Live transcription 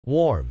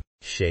Warm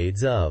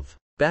shades of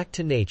back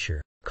to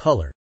nature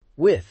color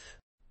with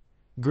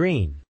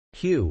green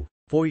hue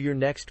for your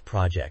next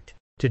project.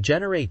 To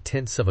generate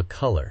tints of a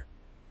color,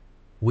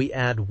 we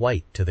add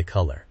white to the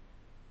color,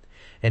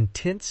 and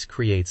tints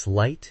creates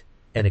light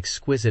and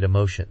exquisite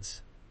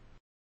emotions.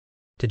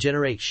 To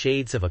generate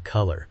shades of a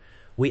color,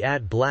 we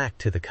add black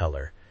to the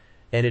color,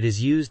 and it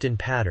is used in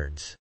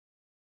patterns.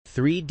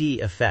 3D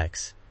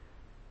effects,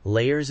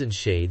 layers and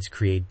shades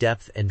create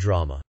depth and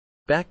drama.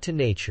 Back to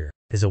nature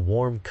is a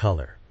warm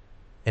color,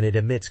 and it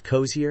emits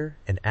cozier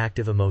and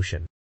active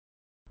emotion.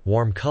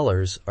 Warm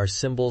colors are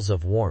symbols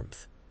of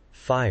warmth,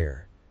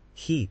 fire,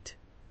 heat,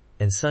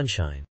 and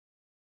sunshine.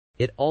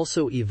 It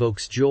also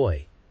evokes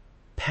joy,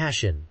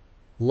 passion,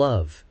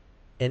 love,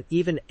 and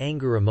even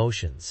anger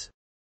emotions.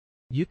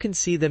 You can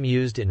see them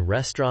used in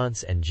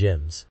restaurants and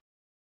gyms,